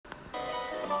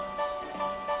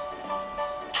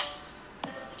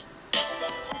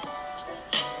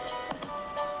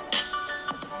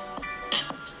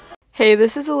Hey,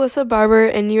 this is Alyssa Barber,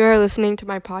 and you are listening to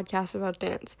my podcast about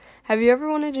dance. Have you ever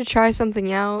wanted to try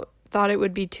something out, thought it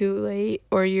would be too late,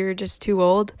 or you're just too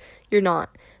old? You're not.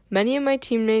 Many of my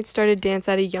teammates started dance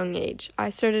at a young age.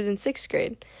 I started in 6th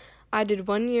grade. I did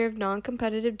 1 year of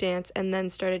non-competitive dance and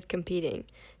then started competing.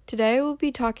 Today I will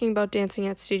be talking about dancing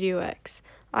at Studio X.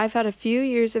 I've had a few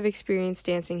years of experience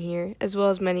dancing here, as well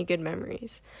as many good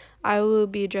memories. I will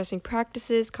be addressing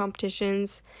practices,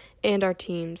 competitions, and our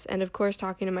teams, and of course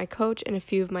talking to my coach and a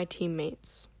few of my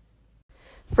teammates.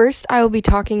 First, I will be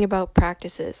talking about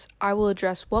practices. I will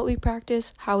address what we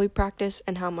practice, how we practice,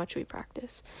 and how much we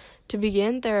practice. To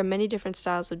begin, there are many different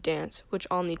styles of dance, which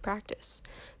all need practice.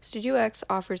 Studio X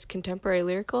offers contemporary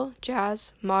lyrical,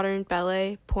 jazz, modern,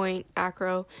 ballet, point,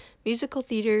 acro, musical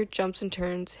theater, jumps and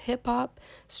turns, hip-hop,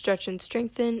 stretch and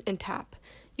strengthen, and tap.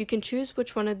 You can choose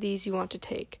which one of these you want to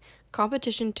take.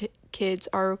 Competition kids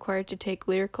are required to take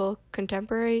lyrical,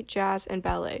 contemporary, jazz, and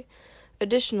ballet.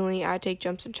 Additionally, I take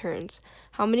jumps and turns.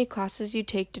 How many classes you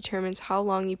take determines how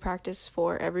long you practice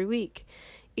for every week.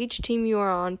 Each team you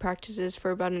are on practices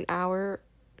for about an hour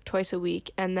twice a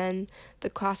week, and then the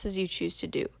classes you choose to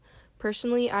do.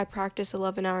 Personally, I practice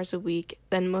 11 hours a week,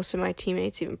 then most of my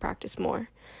teammates even practice more.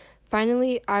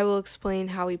 Finally, I will explain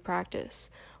how we practice.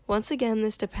 Once again,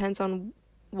 this depends on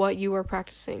what you are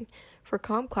practicing. For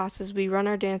comp classes, we run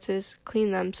our dances,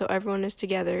 clean them so everyone is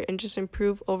together, and just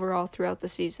improve overall throughout the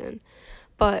season.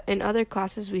 But in other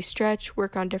classes, we stretch,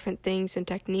 work on different things and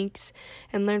techniques,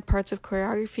 and learn parts of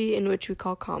choreography in which we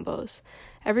call combos.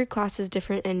 Every class is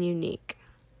different and unique.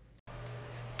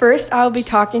 First, I will be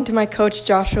talking to my coach,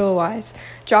 Joshua Wise.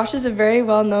 Josh is a very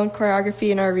well-known choreography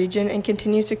in our region and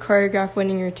continues to choreograph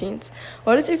winning routines.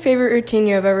 What is your favorite routine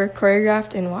you have ever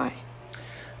choreographed and why?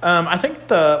 I think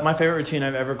my favorite routine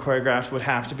I've ever choreographed would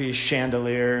have to be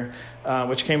Chandelier,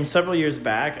 which came several years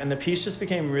back, and the piece just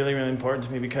became really, really important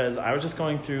to me because I was just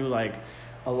going through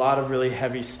a lot of really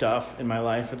heavy stuff in my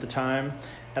life at the time,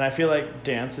 and I feel like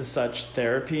dance is such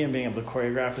therapy, and being able to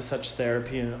choreograph is such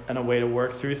therapy and a way to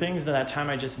work through things. And at that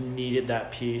time, I just needed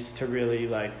that piece to really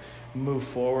move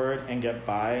forward and get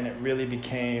by, and it really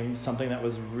became something that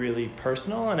was really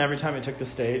personal. And every time I took the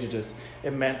stage,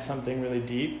 it meant something really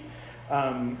deep.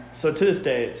 So to this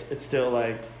day, it's still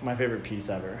my favorite piece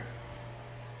ever.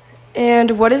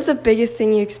 And what is the biggest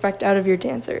thing you expect out of your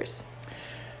dancers?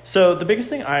 So the biggest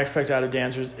thing I expect out of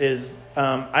dancers is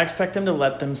I expect them to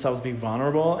let themselves be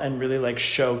vulnerable and really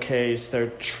showcase their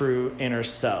true inner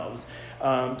selves.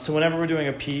 So whenever we're doing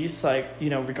a piece,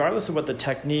 regardless of what the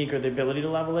technique or the ability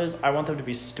level is, I want them to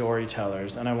be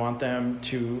storytellers, and I want them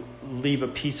to leave a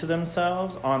piece of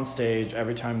themselves on stage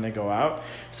every time they go out.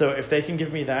 So if they can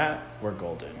give me that, we're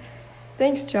golden.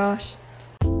 Thanks, Josh.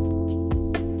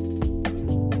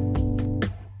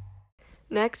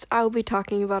 Next, I will be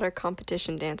talking about our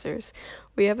competition dancers.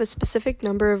 We have a specific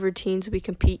number of routines we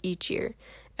compete each year.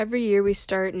 Every year we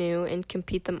start new and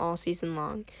compete them all season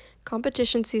long.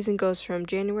 Competition season goes from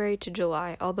January to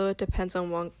July, although it depends on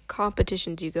what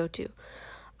competitions you go to.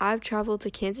 I've traveled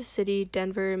to Kansas City,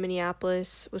 Denver,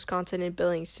 Minneapolis, Wisconsin, and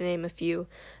Billings, to name a few.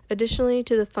 Additionally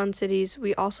to the fun cities,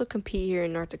 we also compete here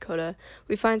in North Dakota.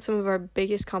 We find some of our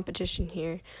biggest competition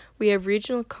here. We have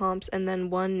regional comps and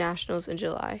then one nationals in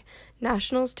July.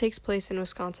 Nationals takes place in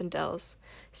Wisconsin Dells.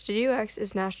 Studio X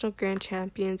is national grand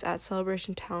champions at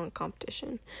Celebration Talent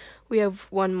Competition. We have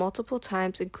won multiple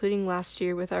times, including last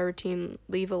year with our routine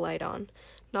Leave a Light On.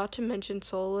 Not to mention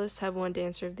soloists have won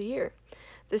Dancer of the Year.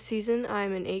 This season, I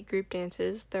am in 8 group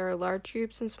dances. There are large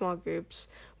groups and small groups,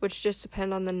 which just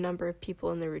depend on the number of people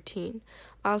in the routine.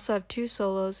 I also have 2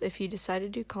 solos. If you decide to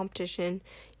do competition,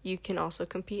 you can also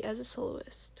compete as a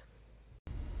soloist.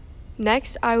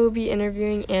 Next, I will be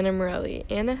interviewing Anna Morelli.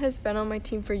 Anna has been on my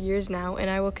team for years now, and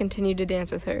I will continue to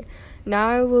dance with her. Now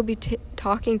I will be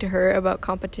talking to her about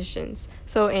competitions.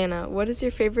 So, Anna, what is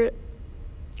your favorite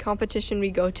competition we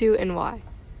go to and why?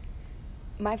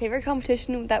 My favorite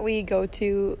competition that we go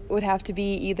to would have to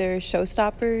be either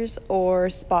Showstoppers or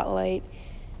Spotlight.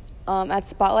 At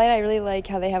Spotlight, I really like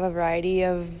how they have a variety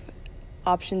of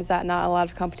options that not a lot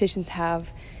of competitions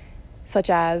have, such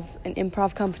as an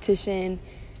improv competition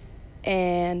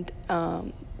and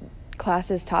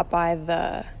classes taught by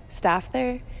the staff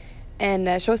there. And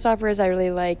at Showstoppers, I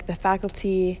really like the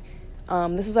faculty.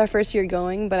 This was our first year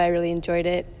going, but I really enjoyed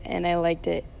it, and I liked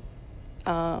it.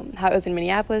 How it was in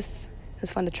Minneapolis. It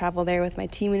was fun to travel there with my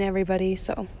team and everybody,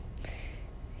 so,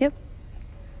 yep.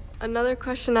 Another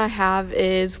question I have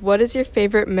is, what is your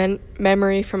favorite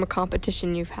memory from a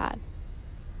competition you've had?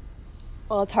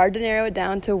 Well, it's hard to narrow it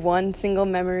down to one single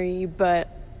memory, but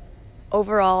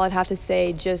overall, I'd have to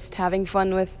say just having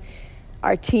fun with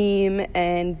our team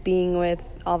and being with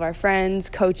all of our friends,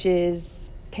 coaches,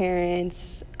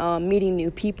 parents, meeting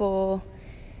new people.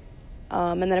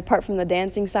 And then apart from the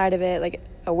dancing side of it, like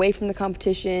away from the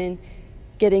competition,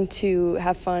 getting to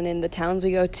have fun in the towns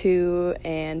we go to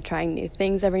and trying new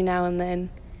things every now and then.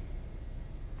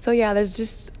 So yeah, there's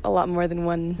just a lot more than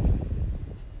one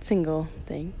single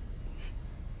thing.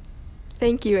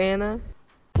 Thank you, Anna.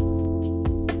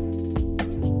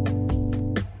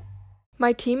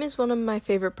 My team is one of my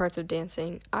favorite parts of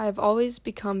dancing. I have always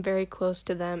become very close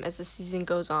to them as the season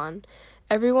goes on.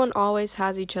 Everyone always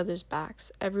has each other's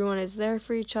backs. Everyone is there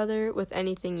for each other with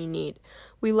anything you need.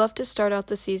 We love to start out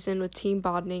the season with team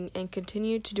bonding and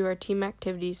continue to do our team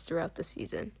activities throughout the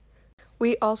season.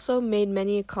 We also made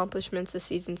many accomplishments this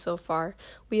season so far.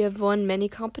 We have won many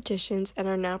competitions and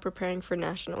are now preparing for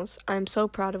nationals. I am so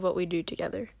proud of what we do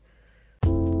together.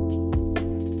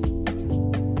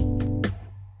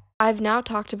 I've now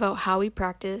talked about how we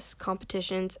practice,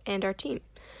 competitions, and our team.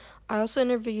 I also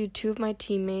interviewed 2 of my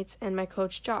teammates and my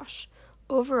coach, Josh.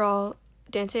 Overall,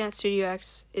 dancing at Studio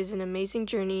X is an amazing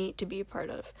journey to be a part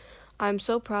of. I'm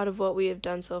so proud of what we have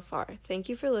done so far. Thank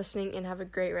you for listening and have a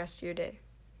great rest of your day.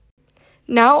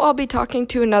 Now I'll be talking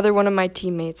to another one of my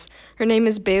teammates. Her name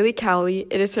is Bailey Cowley.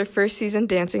 It is her first season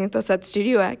dancing with us at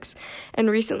Studio X and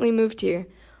recently moved here.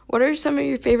 What are some of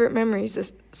your favorite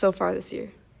memories so far this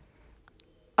year?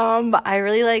 I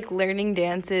really like learning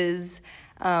dances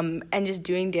and just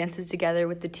doing dances together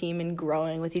with the team and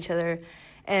growing with each other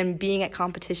and being at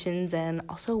competitions and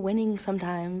also winning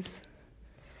sometimes.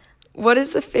 What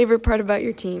is the favorite part about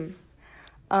your team?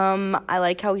 I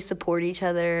like how we support each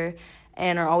other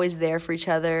and are always there for each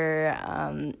other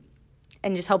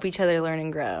and just help each other learn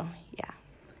and grow. Yeah.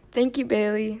 Thank you,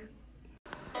 Bailey.